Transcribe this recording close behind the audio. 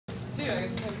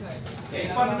Okay,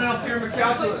 fundamental theorem of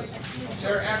calculus.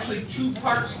 There are actually two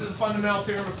parts to the fundamental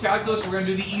theorem of calculus. We're going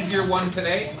to do the easier one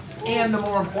today and the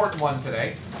more important one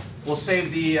today. We'll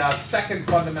save the second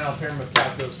fundamental theorem of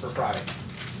calculus for Friday.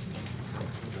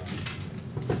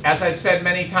 As I've said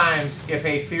many times, if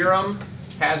a theorem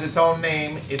has its own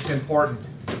name, it's important.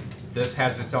 This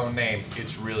has its own name.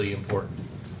 It's really important.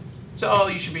 So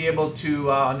you should be able to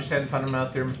understand the fundamental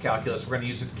theorem of calculus. We're going to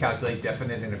use it to calculate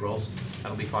definite integrals.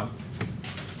 That'll be fun.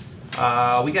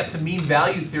 We got some mean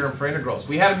value theorem for integrals.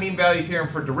 We had a mean value theorem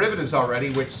for derivatives already,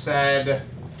 which said,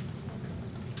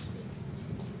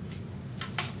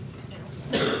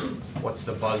 what's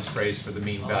the buzz phrase for the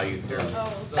mean value theorem?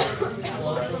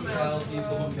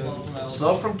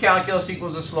 Slope from calculus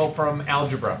equals a slope from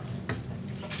algebra.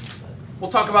 We'll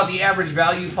talk about the average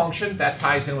value function. That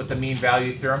ties in with the mean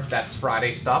value theorem. That's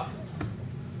Friday stuff.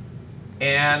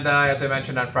 And as I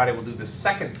mentioned on Friday, we'll do the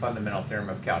second fundamental theorem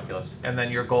of calculus. And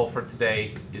then your goal for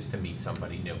today is to meet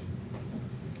somebody new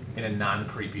in a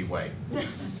non-creepy way. No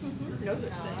such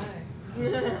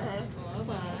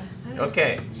thing.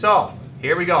 Okay, so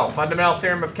here we go. Fundamental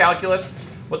theorem of calculus.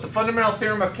 What the fundamental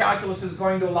theorem of calculus is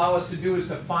going to allow us to do is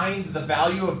to find the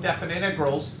value of definite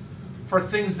integrals for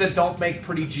things that don't make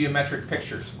pretty geometric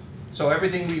pictures. So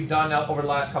everything we've done over the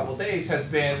last couple of days has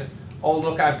been, oh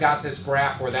look, I've got this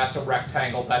graph where that's a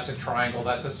rectangle, that's a triangle,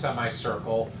 that's a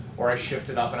semicircle, or I shift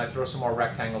it up and I throw some more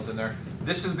rectangles in there.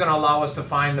 This is going to allow us to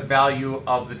find the value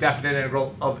of the definite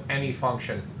integral of any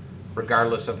function,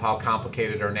 regardless of how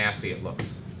complicated or nasty it looks.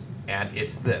 And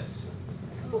it's this.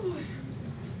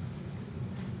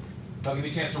 I'll give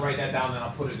you a chance to write that down, then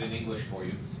I'll put it in English for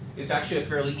you. It's actually a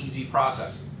fairly easy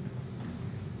process.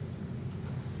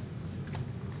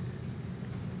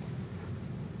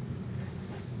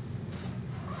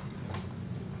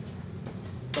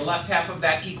 The left half of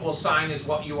that equal sign is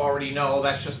what you already know.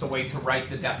 That's just a way to write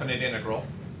the definite integral,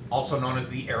 also known as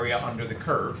the area under the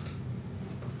curve.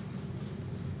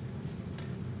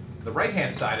 The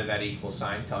right-hand side of that equal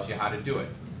sign tells you how to do it.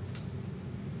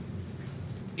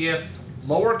 If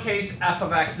lowercase f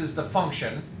of x is the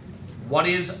function, what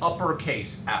is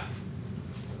uppercase f?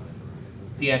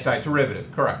 The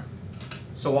antiderivative, correct.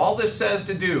 So all this says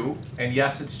to do, and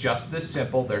yes, it's just this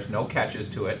simple, there's no catches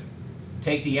to it,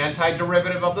 take the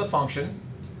antiderivative of the function,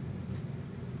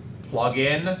 plug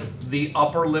in the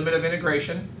upper limit of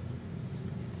integration,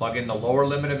 plug in the lower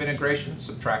limit of integration,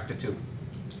 subtract the 2.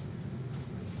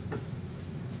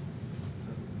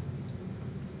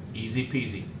 Easy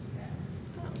peasy.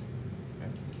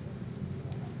 Okay.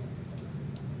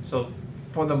 So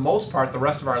for the most part, the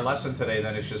rest of our lesson today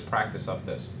then is just practice of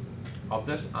this,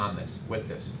 on this, with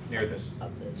this, near this,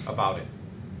 about it,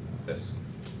 this,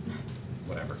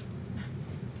 whatever.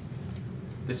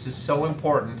 This is so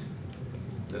important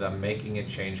that I'm making it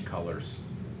change colors.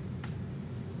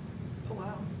 Oh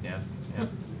wow. Yeah, yeah.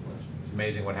 It's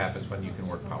amazing what happens when you can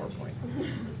work PowerPoint.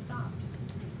 It stopped.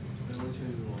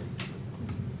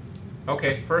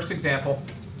 Okay, first example.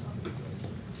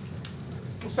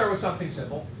 We'll start with something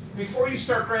simple. Before you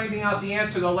start writing out the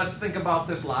answer though, let's think about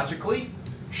this logically.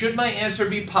 Should my answer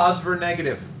be positive or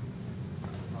negative?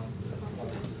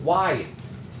 Why?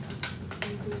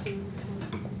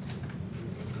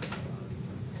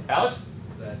 Alex?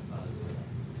 That's positive.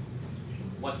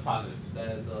 What's positive?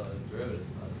 That the derivative is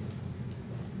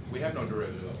positive. We have no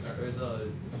derivative up there. Or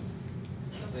the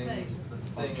thing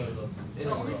of the The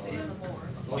only integral. thing on the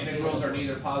board. Integrals are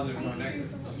neither positive nor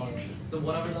negative. The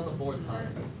whatever's on the board is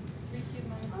positive.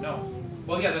 No.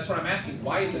 Well, yeah, that's what I'm asking.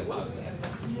 Why is it positive?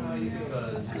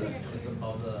 Because it's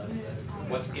above the x-axis.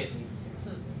 What's it?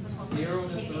 0 to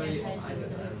 3. I don't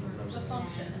remember. The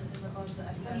function is above the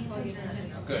x.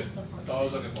 Good. That's all I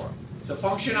was looking for. The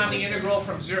function on the integral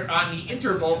from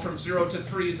interval from 0 to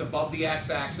 3 is above the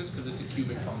x-axis because it's a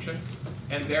cubic function,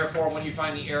 and therefore, when you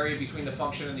find the area between the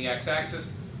function and the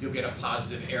x-axis, you'll get a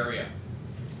positive area.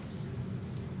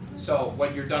 So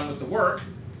when you're done with the work,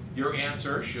 your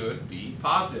answer should be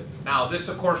positive. Now, this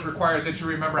of course requires that you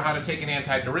remember how to take an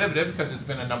antiderivative because it's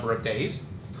been a number of days.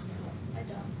 I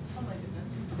don't. Oh my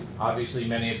goodness. Obviously,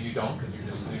 many of you don't because you're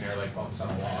just sitting there like bumps on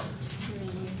a log.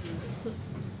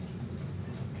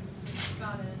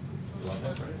 Got it. You love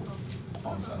that phrase?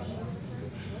 Bumps on a log.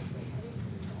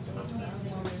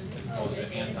 Oh, is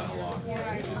it ants on a log?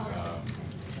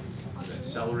 Is it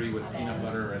celery with peanut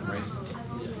butter and raisins?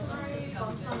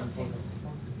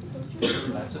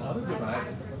 That's another good one.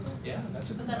 Yeah, that's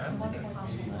a good But that's the one.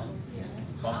 one.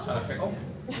 Bumps on a pickle?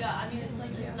 Yeah, I mean, it's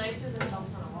like, it's nicer than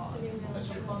bumps on a log. That's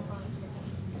true.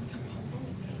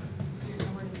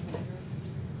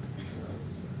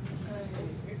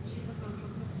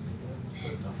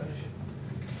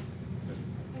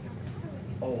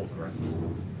 Oh, the rest is.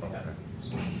 Okay.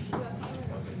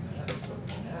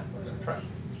 Subtract.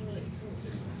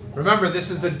 Remember, this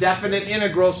is a definite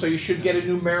integral, so you should get a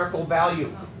numerical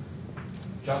value.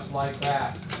 Just like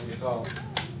that. There you go.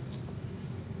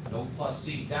 No plus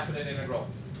c, definite integral.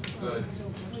 Good.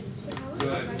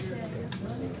 Good.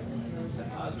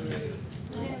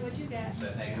 What'd you get?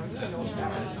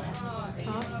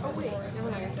 Oh, wait.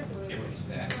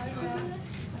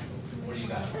 What do you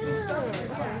got?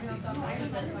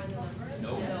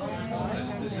 No.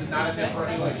 This is not a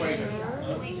differential equation.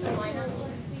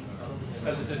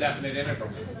 Because it's a definite integral.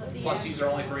 Plus c's are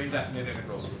only for indefinite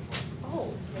integrals.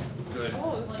 Oh. Good.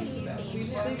 Oh, that's not too bad. So you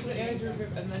just take the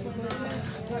antiderivative and then you put it in? I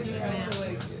thought you had to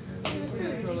like, just be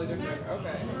totally different.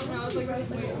 Okay. I was like, that's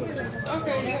weird.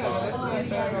 Okay, yeah, that's not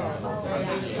bad at all. So I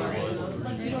think it's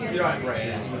You don't have to write it,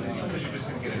 because you're just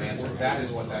going to get an answer. That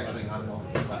is what's actually on the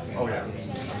left hand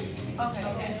side.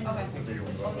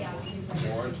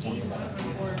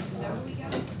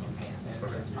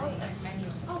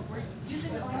 Oh, we're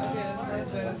using okay, that's nice,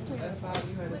 but I thought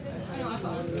you had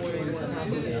way more than I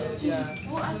did. Yeah.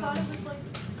 Well, I thought it was like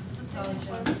the same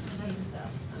one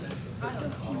stuff. I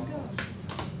don't know.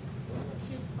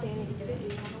 She's planning to get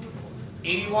it.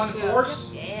 81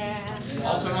 force, Yeah.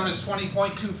 also known as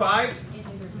 20.25.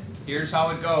 Here's how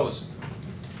it goes.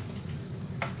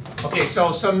 Okay,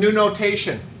 so some new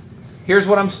notation. Here's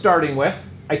what I'm starting with.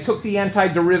 I took the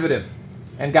antiderivative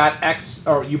and got x,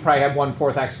 or you probably have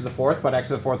 1/4 x to the 4th, but x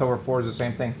to the 4th over 4 is the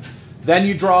same thing. Then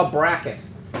you draw a bracket.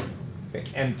 Okay,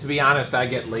 and to be honest, I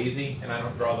get lazy and I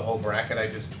don't draw the whole bracket.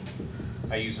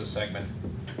 I use a segment.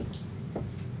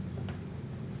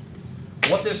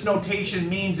 What this notation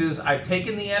means is I've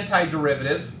taken the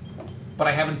antiderivative, but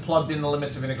I haven't plugged in the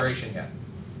limits of integration yet.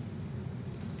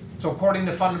 So according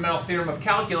to fundamental theorem of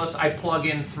calculus, I plug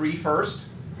in 3 first.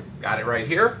 Got it right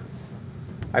here.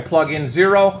 I plug in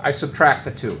 0, I subtract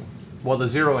the 2. Well, the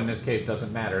 0 in this case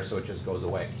doesn't matter, so it just goes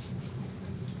away.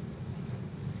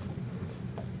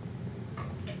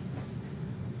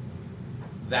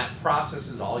 That process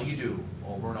is all you do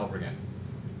over and over again.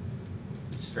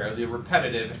 It's fairly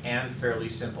repetitive and fairly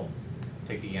simple.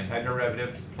 Take the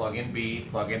antiderivative, plug in b,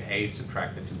 plug in a,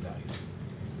 subtract the 2 values.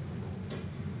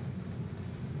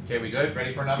 Okay, we good?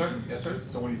 Ready for another? Yes, sir?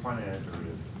 So when you find an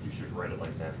antiderivative, you should write it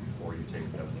like that before you take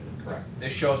the definite. Correct.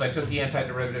 This shows I took the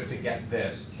antiderivative to get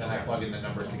this, then I plug in the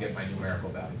numbers to get my numerical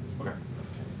value. Okay.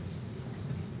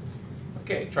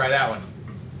 Okay, try that one.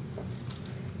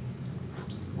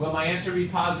 Will my answer be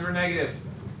positive or negative?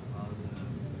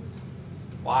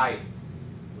 Why?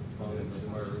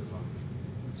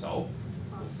 So?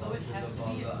 So it has to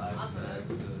be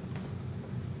positive.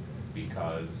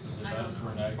 Because If that's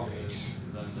for negatives,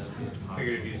 then that'd be I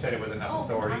figured if you said it with enough Oh,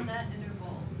 authority. on that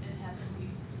interval, it has to be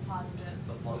positive.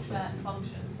 The function. That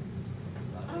function.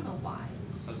 I don't know why.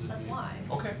 Because if That's you- why.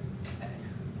 Okay. Okay.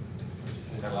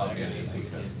 If it's That'll help you negative, you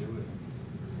because- can't do it.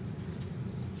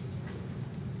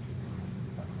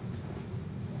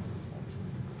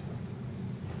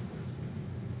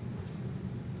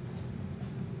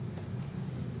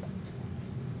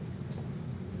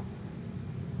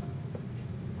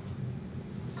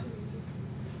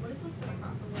 What is like the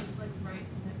proper way to like write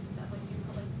the next step? Like do you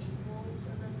put like equals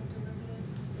and then the derivative?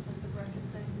 Is like the bracket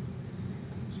thing?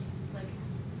 Like,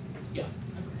 Yeah.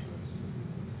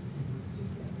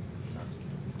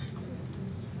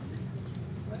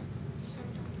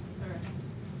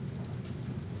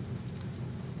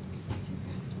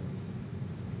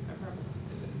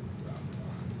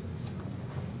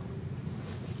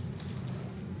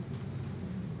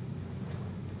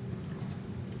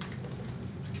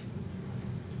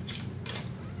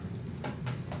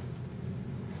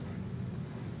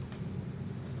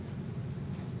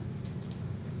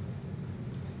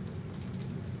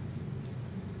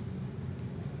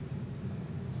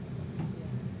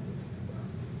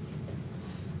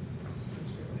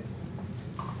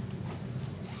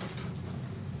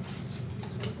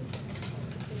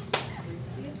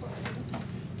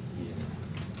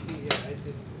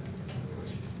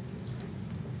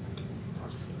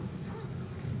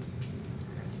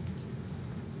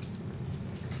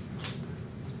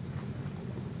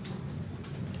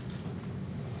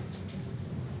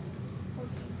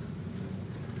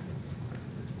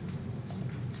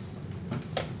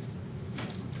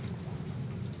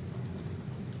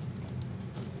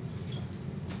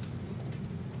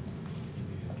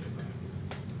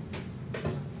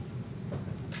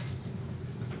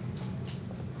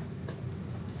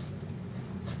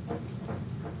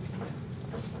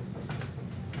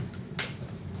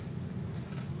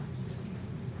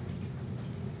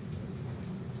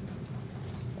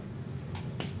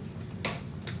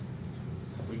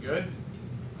 good?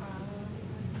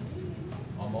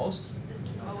 Almost.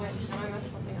 Oh wait, no, I meant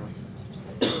something else.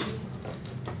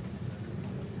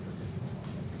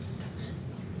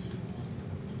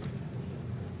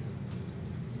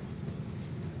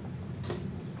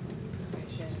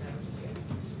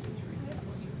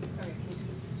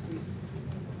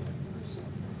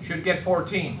 Should get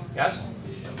 14, yes?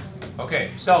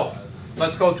 Okay, so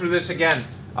let's go through this again.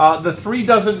 The 3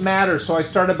 doesn't matter, so I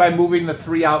started by moving the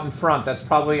 3 out in front. That's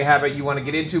probably a habit you want to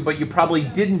get into, but you probably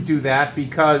didn't do that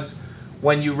because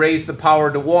when you raised the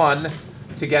power to 1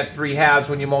 to get 3 halves,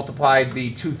 when you multiplied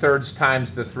the 2/3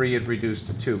 times the 3, it reduced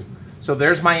to 2. So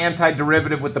there's my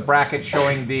antiderivative with the bracket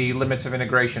showing the limits of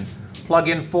integration. Plug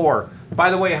in 4. By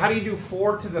the way, how do you do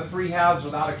 4 to the 3 halves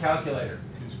without a calculator?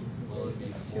 Well, it'd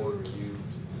be 4 cubed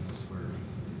and the square root.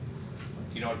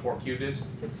 Do you know what 4 cubed is?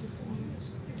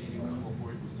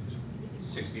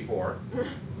 64.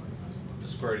 The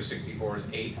square root of 64 is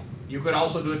 8. You could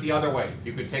also do it the other way.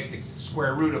 You could take the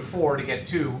square root of 4 to get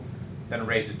 2, then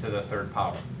raise it to the 3rd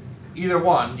power. Either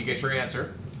one, you get your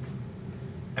answer,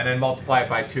 and then multiply it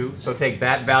by 2. So take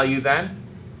that value then,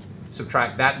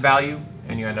 subtract that value,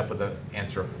 and you end up with an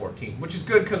answer of 14, which is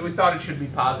good because we thought it should be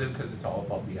positive because it's all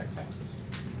above the x-axis.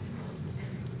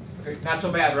 Okay, not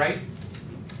so bad, right?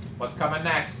 What's coming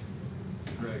next?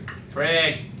 Trig.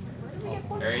 Trig.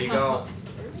 There you go.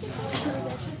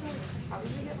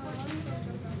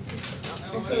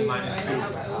 16 minus 2. A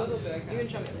little bit. You can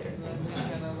show me later.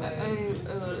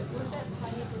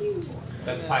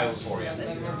 That's pi over 4, yeah.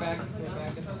 Then we're back at 0. We're back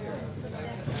at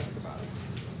the bottom.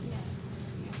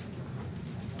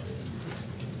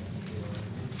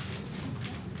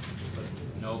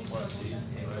 No plus c's,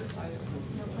 right?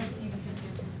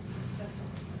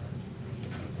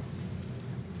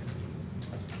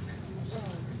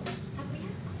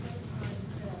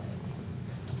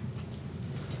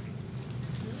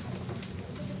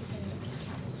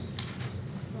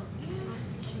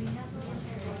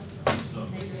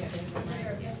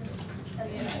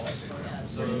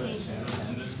 So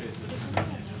in this case,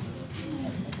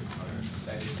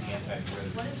 That is the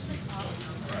antiderivative.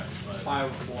 right, but Pi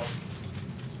over 4.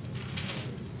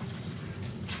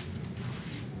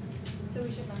 So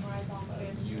we should memorize all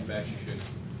those. You bet you should.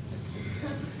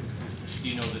 Do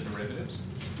you know the derivatives?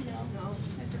 No,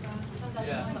 I forgot.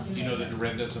 Yeah. Do you know the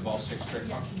derivatives of all 6 trig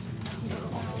functions?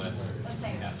 Well, that's- Let's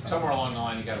say yeah. Somewhere along the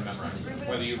line you got to memorize it.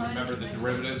 Whether you remember the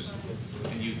derivatives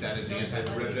and use that as the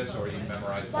antiderivatives, or you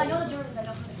memorize Well, I know the both. derivatives, I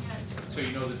don't know the characters. So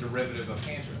you know the derivative of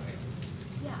tangent, right?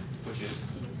 Yeah. Which is?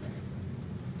 Secant squared.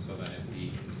 So then if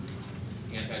the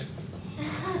anti...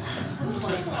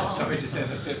 Oh, somebody just had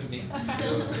an epiphany.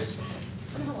 Realization.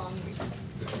 How long we got?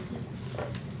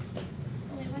 It's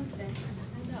only Wednesday.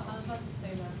 I know, I was about to say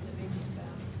that, that made me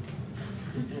sad.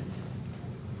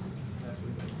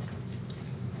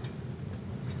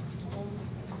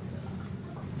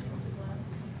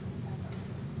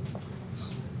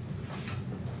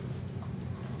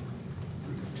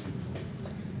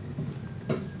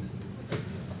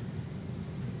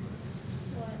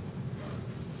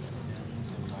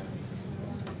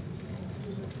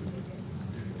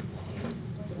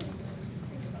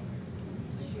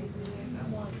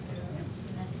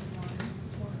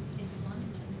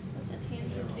 What's a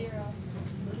tangent of 0?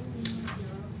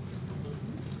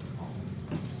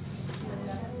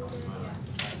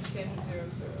 Tangent 0,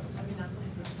 0. I mean, not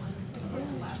this one.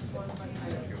 It's the last one, but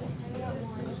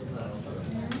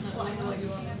well, I know what you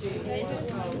want to do.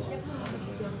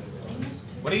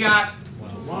 What do you got?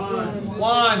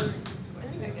 1.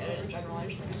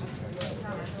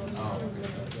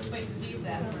 Wait, leave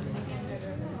that for a second.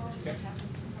 Okay.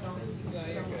 No,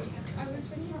 you're good.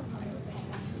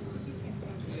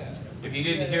 Yeah. If you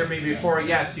didn't hear me before,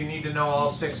 yes, you need to know all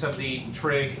 6 of the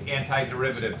trig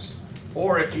antiderivatives.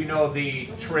 Or if you know the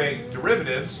trig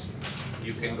derivatives,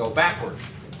 you can go backward.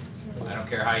 I don't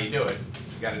care how you do it.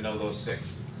 You got to know those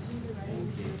 6.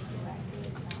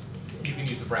 You can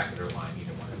use a bracket or a line,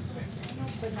 either one is the same.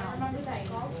 Remember that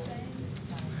golf thing?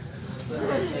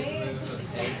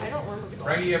 I don't remember the golf.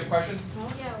 Reggie, you have a question?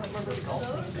 Yeah, wait, so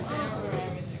those,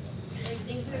 like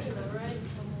things we have to memorize,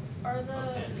 are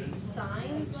the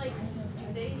signs, like, do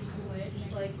they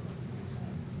switch, like,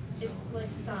 if,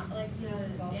 like, like the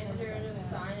antiderivative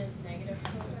sign is negative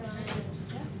cosine,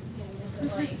 is it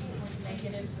like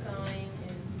negative sign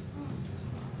is?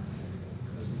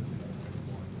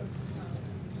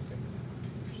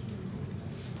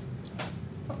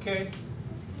 Okay.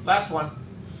 Last one.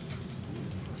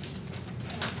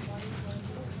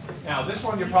 Now this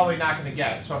one you're probably not going to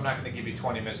get, so I'm not going to give you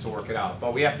 20 minutes to work it out.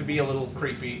 But we have to be a little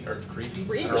creepy, or creepy?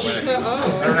 I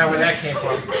don't know where that came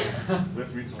from.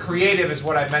 Creative is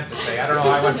what I meant to say. I don't know how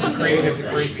I went from creative to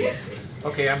creepy.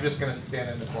 Okay, I'm just going to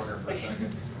stand in the corner for a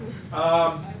second.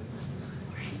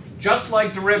 Just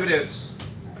like derivatives,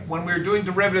 when we were doing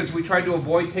derivatives, we tried to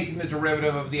avoid taking the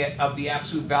derivative of the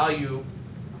absolute value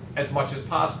as much as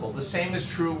possible. The same is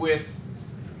true with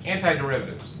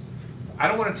antiderivatives. I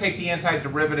don't want to take the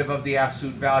antiderivative of the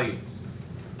absolute value.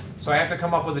 So I have to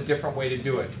come up with a different way to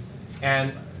do it.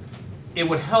 And it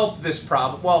would help this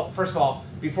problem. Well, first of all,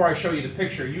 before I show you the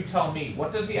picture, you tell me,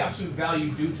 what does the absolute value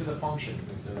do to the function?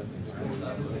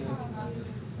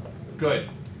 Good.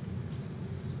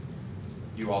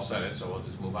 You all said it, so we'll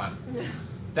just move on.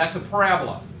 That's a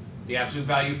parabola. The absolute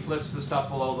value flips the stuff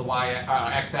below the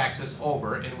x-axis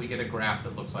over, and we get a graph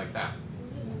that looks like that.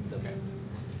 Okay.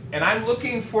 And I'm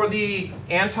looking for the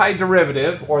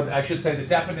antiderivative, or I should say the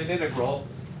definite integral,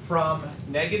 from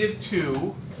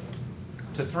 -2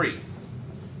 to 3.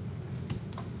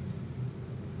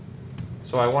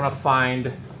 So I want to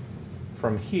find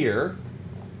from here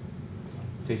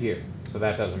to here. So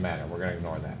that doesn't matter. We're going to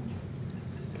ignore that.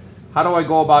 How do I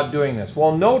go about doing this?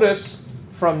 Well, notice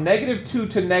from -2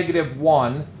 to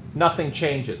 -1, nothing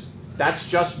changes. That's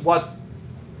just what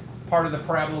part of the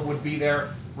parabola would be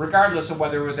there, regardless of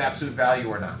whether it was absolute value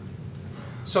or not.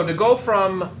 So to go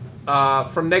from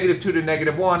 -2 to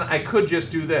 -1, I could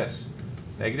just do this.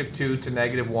 -2 to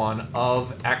 -1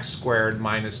 of x squared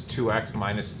minus 2x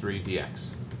minus 3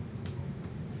 dx.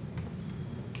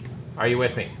 Are you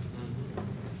with me?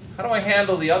 How do I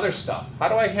handle the other stuff? How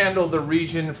do I handle the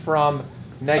region from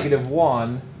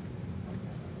 -1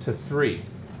 to 3?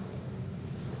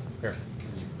 Here.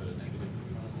 Can you put a negative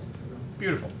in front of it?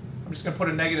 Beautiful. I'm just going to put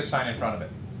a negative sign in front of it.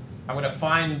 I'm going to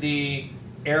find the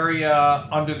area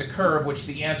under the curve, which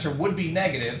the answer would be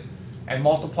negative, and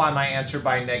multiply my answer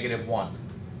by -1.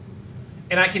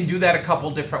 And I can do that a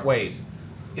couple different ways.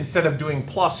 Instead of doing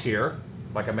plus here,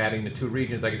 like I'm adding the two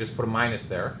regions, I could just put a minus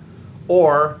there.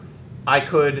 Or I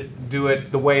could do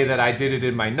it the way that I did it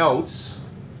in my notes,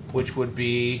 which would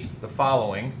be the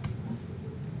following.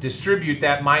 Distribute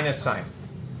that minus sign.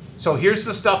 So here's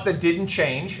the stuff that didn't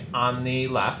change on the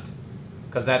left,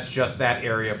 because that's just that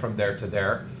area from there to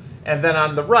there. And then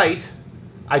on the right,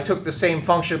 I took the same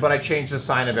function, but I changed the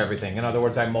sign of everything. In other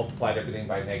words, I multiplied everything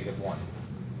by -1.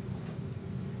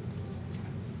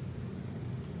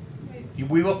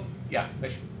 We will, yeah,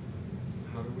 Mitch.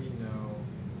 How do we know,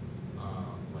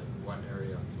 like, what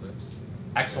area flips?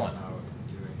 Excellent. Without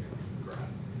doing a graph?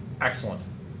 Excellent.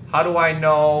 How do I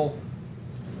know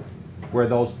where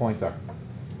those points are?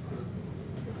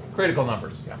 Critical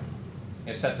numbers, yeah.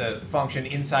 You set the function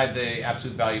inside the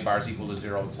absolute value bars equal to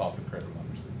 0 and solve for critical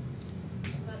numbers.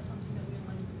 So that's something that we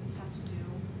like have to do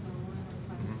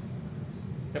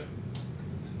Yep.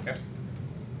 Yep.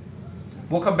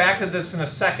 We'll come back to this in a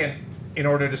second. In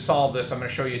order to solve this, I'm going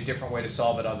to show you a different way to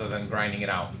solve it other than grinding it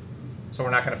out. So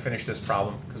we're not going to finish this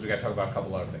problem because we got to talk about a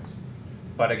couple other things.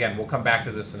 But again, we'll come back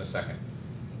to this in a second.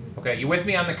 Okay, you with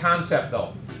me on the concept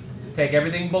though? Take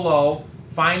everything below,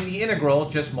 find the integral,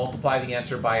 just multiply the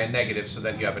answer by a negative so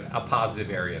that you have a positive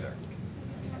area there.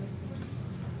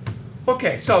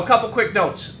 Okay, so a couple quick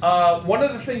notes. One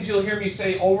of the things you'll hear me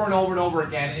say over and over and over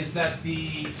again is that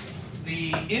the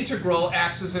integral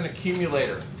acts as an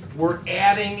accumulator. We're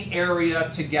adding area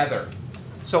together.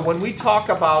 So when we talk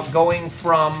about going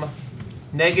from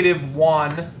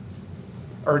 -1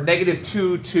 or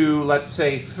 -2 to, let's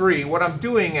say, 3, what I'm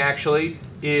doing actually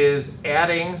is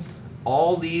adding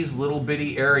all these little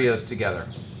bitty areas together.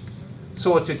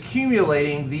 So it's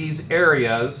accumulating these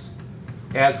areas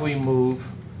as we move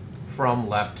from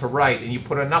left to right. And you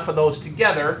put enough of those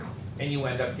together and you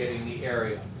end up getting the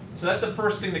area. So that's the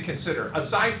first thing to consider.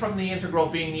 Aside from the integral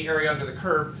being the area under the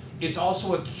curve, it's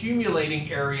also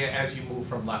accumulating area as you move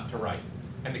from left to right.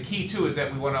 And the key too is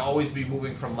that we want to always be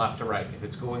moving from left to right. If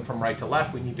it's going from right to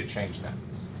left, we need to change that.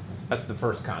 That's the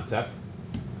first concept.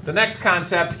 The next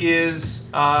concept is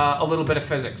a little bit of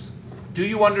physics. Do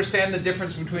you understand the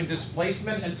difference between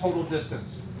displacement and total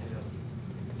distance?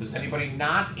 Does anybody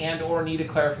not and or need a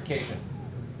clarification?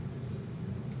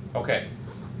 Okay.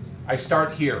 I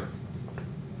start here.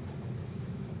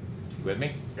 You with me?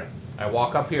 Yeah. I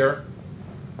walk up here.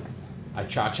 I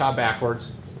cha-cha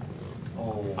backwards.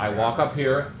 Oh, I walk up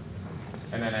here,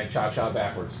 and then I cha-cha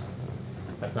backwards.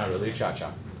 That's not really a cha-cha.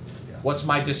 Yeah. What's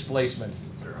my displacement?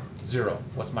 0. 0.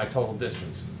 What's my total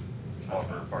distance?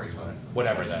 However far you went.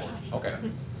 Whatever that is. Okay.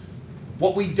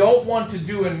 What we don't want to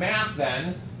do in math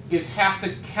then is have to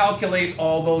calculate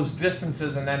all those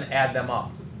distances and then add them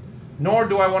up. Nor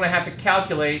do I want to have to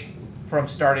calculate from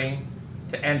starting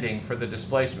to ending for the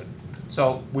displacement.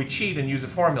 So we cheat and use a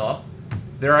formula.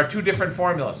 There are two different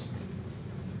formulas.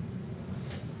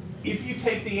 If you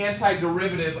take the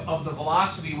antiderivative of the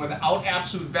velocity without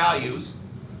absolute values,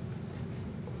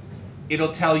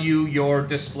 it'll tell you your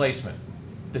displacement,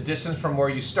 the distance from where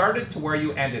you started to where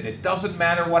you ended. It doesn't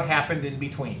matter what happened in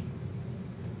between.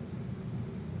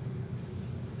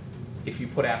 If you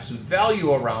put absolute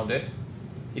value around it,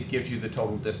 it gives you the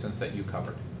total distance that you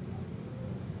covered.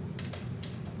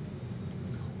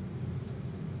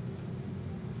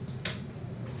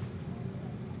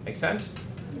 Make sense?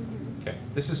 Okay.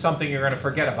 This is something you're going to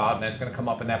forget about, and it's going to come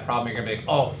up in that problem. You're going to be like,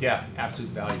 oh, yeah, absolute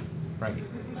value. Right.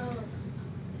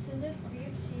 Since it's b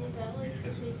of t, is that like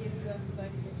if they give you f of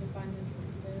x, you have to find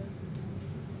the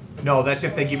derivative? No, that's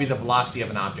if they give you the velocity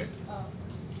of an object. Oh.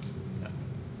 Yeah.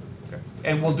 Okay.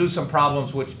 And we'll do some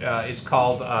problems which it's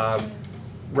called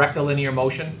rectilinear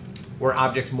motion, where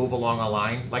objects move along a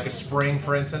line, like a spring,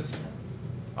 for instance.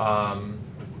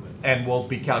 And we'll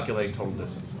be calculating total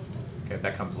distance. Okay,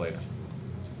 that comes later.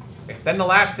 Okay. Then the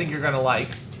last thing you're going to like,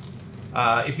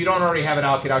 if you don't already have it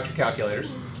out, get out your calculators.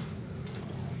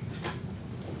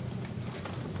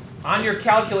 On your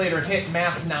calculator, hit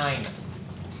Math 9.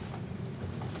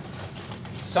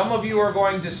 Some of you are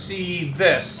going to see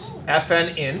this,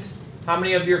 FN int. How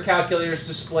many of your calculators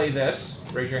display this?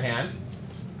 Raise your hand.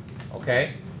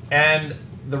 Okay. And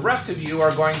the rest of you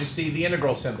are going to see the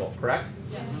integral symbol, correct?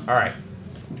 Yes. All right.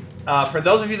 For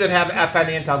those of you that have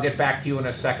FN int, I'll get back to you in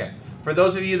a second. For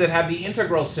those of you that have the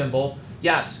integral symbol,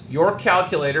 yes, your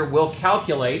calculator will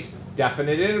calculate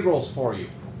definite integrals for you.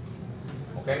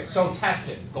 Okay, so test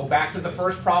it. Go back to the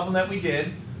first problem that we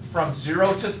did, from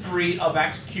 0 to 3 of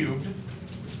x cubed.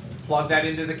 Plug that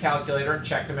into the calculator and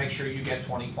check to make sure you get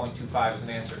 20.25 as an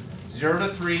answer. 0 to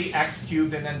 3, x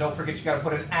cubed, and then don't forget you got to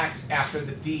put an x after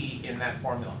the d in that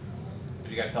formula.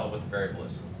 You got to tell it what the variable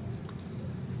is.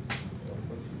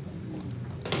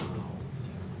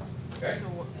 Okay,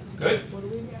 good.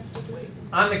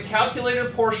 On the calculator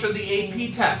portion of the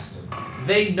AP test,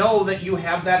 they know that you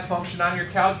have that function on your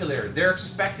calculator. They're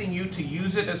expecting you to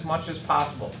use it as much as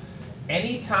possible.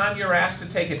 Anytime you're asked to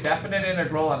take a definite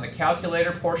integral on the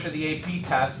calculator portion of the AP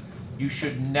test, you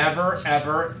should never,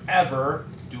 ever, ever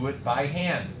do it by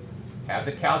hand. Have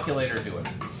the calculator do it.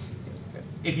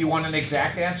 If you want an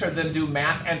exact answer, then do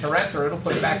math, enter, enter. It'll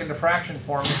put it back into fraction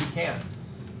form if you can.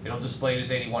 It'll display it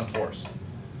as 81/4.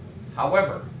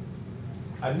 However,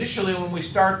 initially when we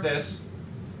start this,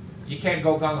 you can't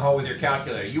go gung-ho with your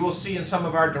calculator. You will see in some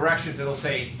of our directions it'll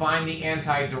say find the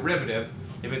antiderivative.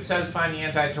 If it says find the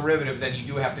antiderivative, then you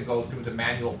do have to go through the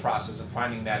manual process of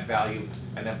finding that value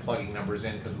and then plugging numbers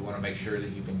in, because we want to make sure that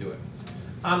you can do it.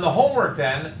 On the homework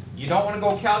then, you don't want to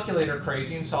go calculator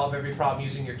crazy and solve every problem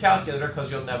using your calculator,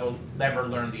 because you'll never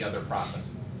learn the other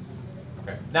process.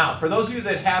 Okay. Now, for those of you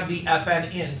that have the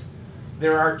FN int,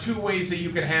 there are two ways that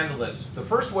you can handle this. The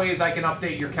first way is I can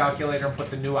update your calculator and put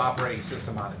the new operating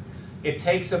system on it. It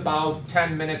takes about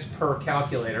 10 minutes per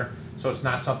calculator, so it's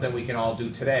not something we can all do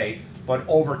today. But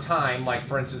over time, like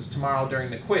for instance tomorrow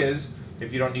during the quiz,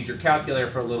 if you don't need your calculator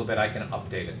for a little bit, I can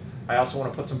update it. I also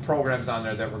want to put some programs on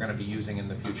there that we're going to be using in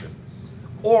the future.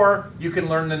 Or you can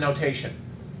learn the notation.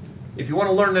 If you want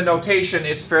to learn the notation,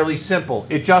 it's fairly simple.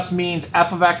 It just means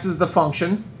f of x is the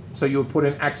function, so you would put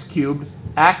in x cubed.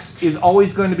 X is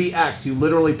always going to be x. You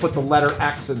literally put the letter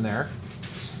x in there.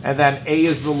 And then a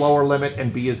is the lower limit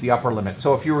and b is the upper limit.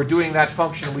 So if you were doing that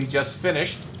function we just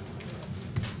finished,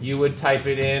 you would type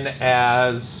it in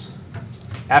as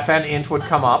FN int would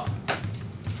come up.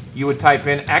 You would type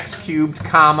in x cubed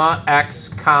comma x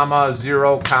comma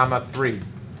 0 comma 3.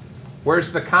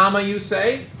 Where's the comma, you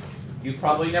say? You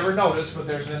probably never noticed, but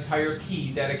there's an entire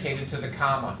key dedicated to the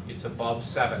comma. It's above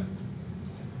 7.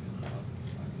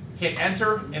 Hit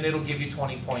enter, and it'll give you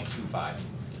 20.25.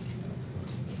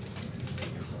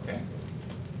 Okay.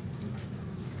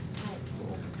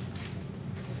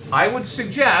 I would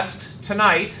suggest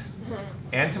tonight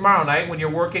and tomorrow night, when you're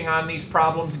working on these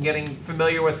problems and getting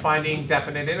familiar with finding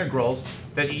definite integrals,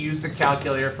 that you use the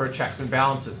calculator for checks and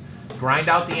balances. Grind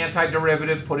out the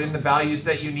antiderivative, put in the values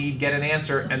that you need, get an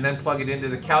answer, and then plug it into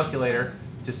the calculator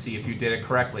to see if you did it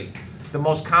correctly. The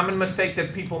most common mistake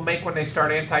that people make when they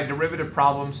start antiderivative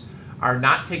problems are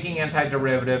not taking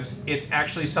antiderivatives. It's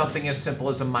actually something as simple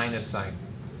as a minus sign.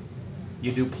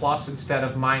 You do plus instead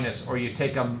of minus, or you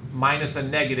take a minus a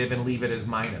negative and leave it as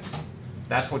minus.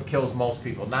 That's what kills most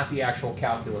people, not the actual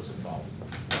calculus involved.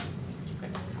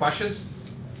 Okay. Questions?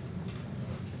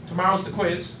 Tomorrow's the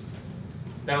quiz.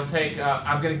 That'll take,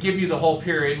 I'm going to give you the whole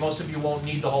period. Most of you won't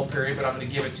need the whole period, but I'm going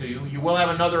to give it to you. You will have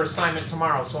another assignment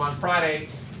tomorrow. So on Friday,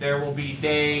 there will be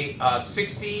day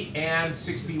 60 and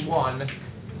 61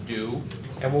 due.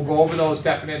 And we'll go over those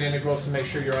definite integrals to make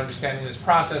sure you're understanding this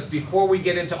process before we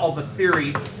get into all the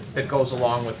theory that goes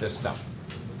along with this stuff.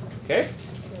 Okay?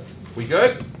 We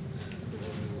good?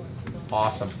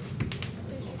 Awesome.